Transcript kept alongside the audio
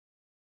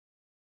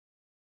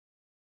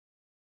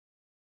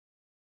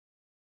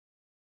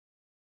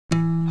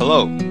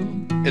Hello.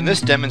 In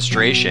this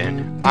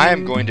demonstration, I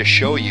am going to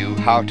show you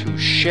how to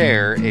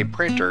share a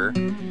printer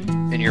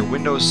in your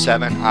Windows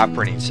 7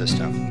 operating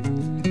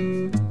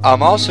system.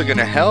 I'm also going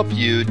to help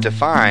you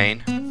define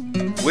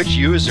which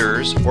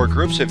users or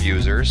groups of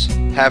users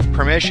have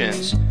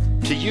permissions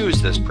to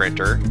use this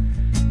printer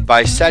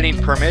by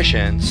setting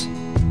permissions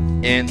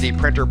in the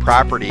printer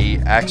property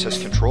access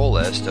control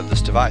list of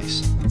this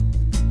device.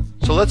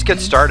 So let's get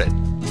started.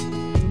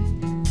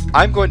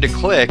 I'm going to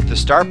click the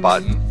Start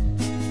button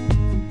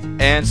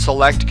and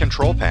select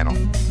Control Panel.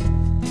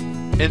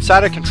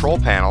 Inside of Control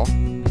Panel,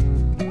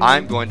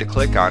 I'm going to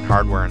click on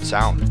Hardware and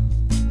Sound.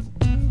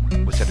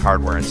 Within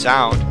Hardware and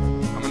Sound,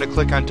 I'm going to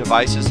click on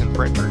Devices and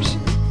Printers.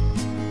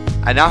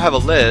 I now have a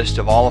list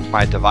of all of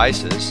my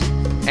devices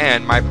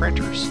and my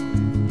printers.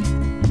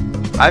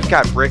 I've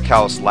got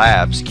Brickhouse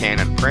Labs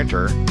Canon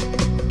printer,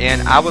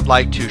 and I would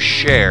like to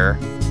share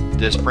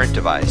this print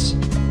device.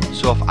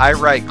 So if I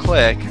right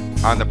click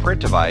on the print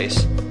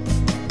device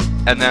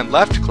and then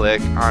left click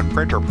on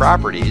printer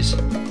properties,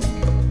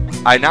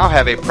 I now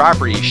have a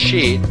property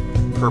sheet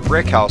for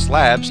Brickhouse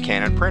Labs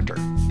Canon printer.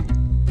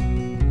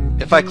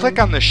 If I click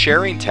on the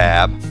sharing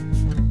tab,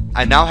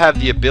 I now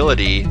have the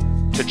ability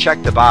to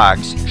check the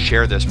box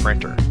Share this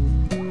printer.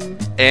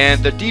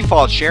 And the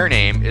default share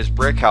name is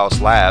Brickhouse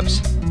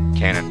Labs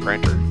Canon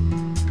printer.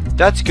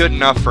 That's good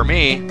enough for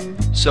me,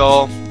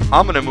 so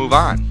I'm going to move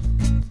on.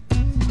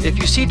 If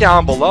you see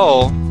down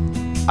below,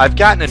 I've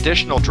got an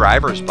additional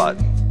drivers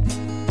button.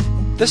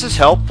 This is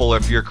helpful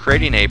if you're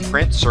creating a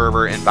print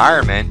server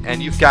environment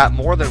and you've got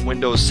more than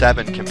Windows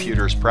 7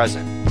 computers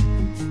present.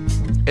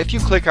 If you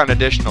click on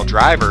additional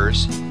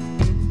drivers,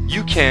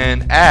 you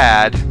can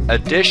add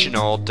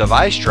additional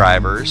device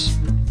drivers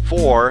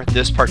for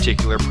this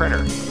particular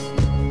printer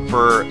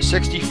for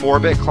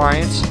 64-bit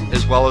clients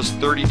as well as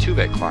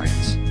 32-bit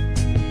clients.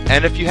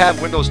 And if you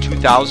have Windows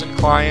 2000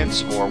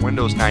 clients or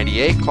Windows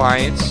 98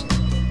 clients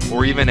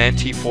or even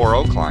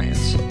NT40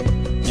 clients,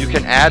 you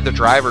can add the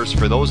drivers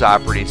for those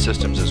operating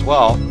systems as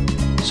well,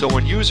 so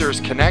when users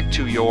connect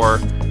to your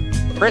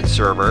print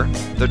server,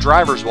 the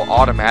drivers will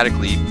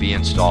automatically be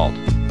installed.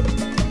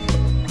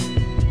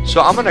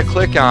 So I'm going to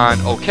click on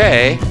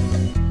OK,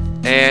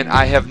 and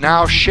I have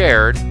now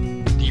shared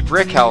the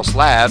Brickhouse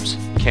Labs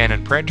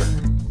Canon printer.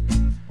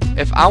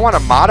 If I want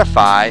to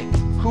modify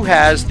who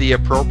has the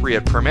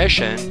appropriate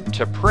permission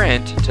to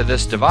print to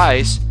this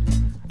device,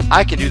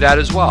 I can do that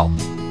as well.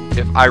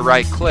 If I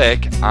right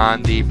click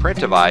on the print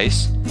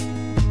device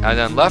and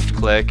then left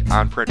click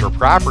on printer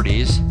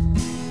properties,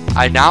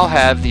 I now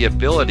have the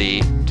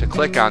ability to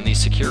click on the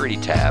security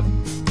tab.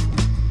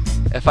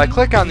 If I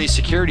click on the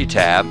security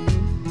tab,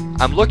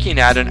 I'm looking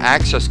at an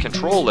access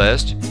control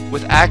list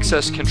with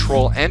access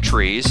control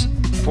entries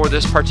for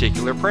this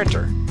particular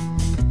printer.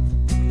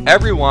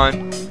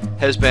 Everyone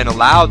has been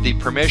allowed the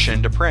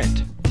permission to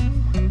print.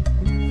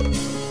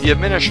 The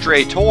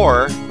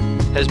administrator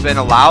has been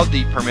allowed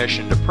the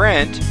permission to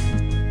print,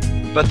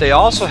 but they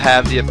also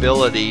have the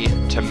ability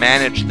to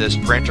manage this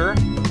printer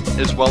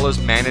as well as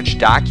manage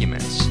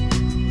documents.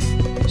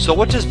 So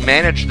what does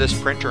manage this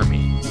printer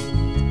mean?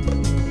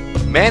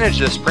 Manage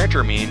this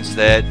printer means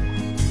that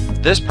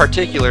this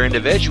particular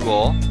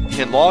individual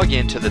can log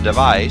into the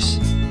device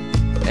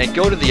and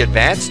go to the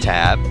Advanced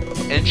tab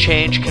and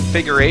change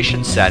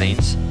configuration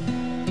settings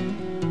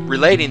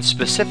relating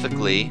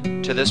specifically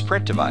to this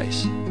print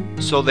device.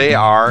 So they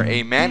are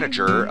a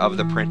manager of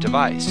the print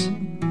device.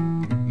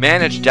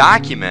 Manage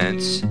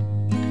documents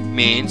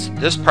means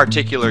this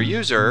particular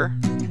user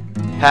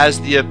has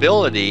the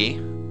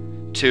ability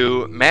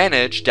to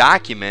manage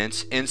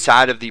documents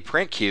inside of the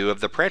print queue of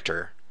the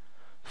printer.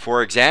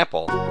 For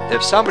example,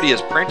 if somebody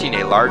is printing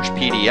a large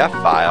PDF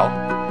file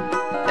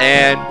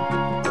and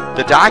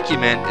the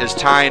document is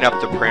tying up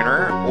the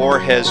printer or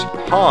has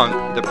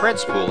hung the print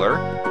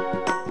spooler,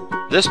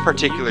 this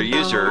particular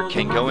user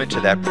can go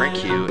into that print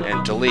queue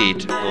and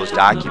delete those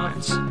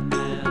documents.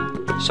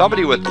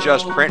 Somebody with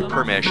just print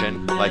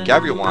permission, like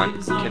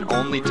everyone, can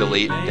only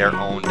delete their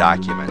own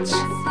documents.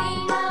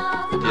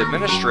 The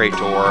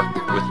administrator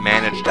with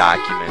manage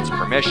documents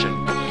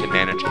permission can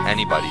manage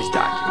anybody's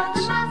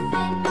documents.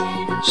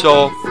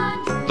 So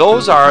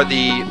those are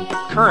the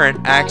current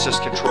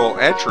access control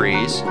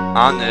entries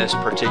on this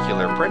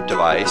particular print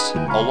device,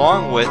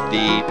 along with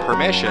the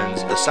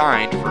permissions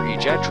assigned for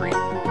each entry.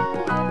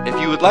 If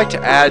you would like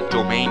to add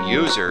domain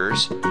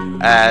users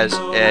as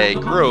a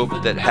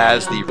group that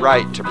has the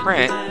right to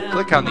print,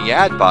 click on the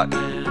Add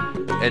button,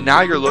 and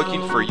now you're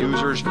looking for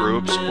users,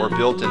 groups, or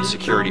built-in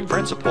security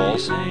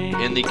principles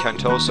in the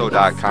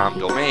contoso.com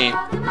domain,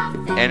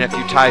 and if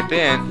you type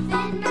in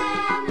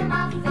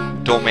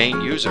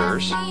domain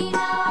users,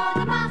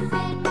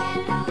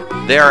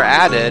 they are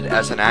added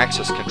as an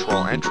access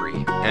control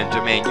entry, and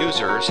domain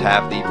users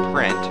have the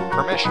print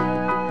permission.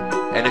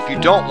 And if you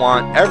don't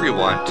want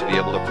everyone to be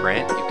able to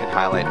print, you can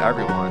highlight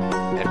everyone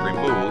and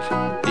remove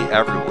the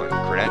everyone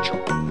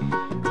credential.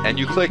 And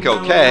you click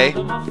OK,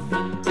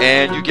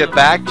 and you get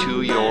back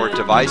to your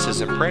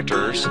devices and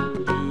printers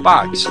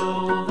box.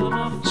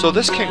 So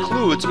this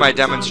concludes my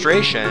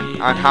demonstration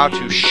on how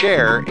to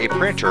share a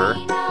printer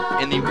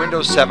in the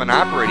Windows 7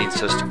 operating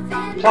system,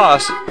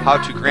 plus how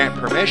to grant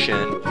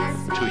permission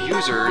to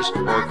users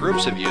or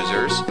groups of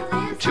users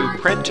to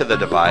print to the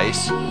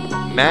device,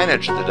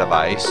 manage the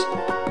device,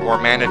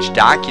 or manage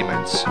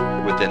documents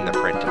within the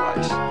print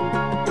device.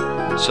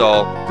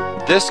 So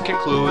this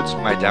concludes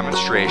my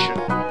demonstration.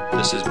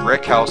 This is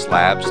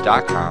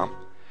BrickHouseLabs.com,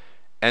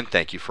 and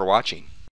thank you for watching.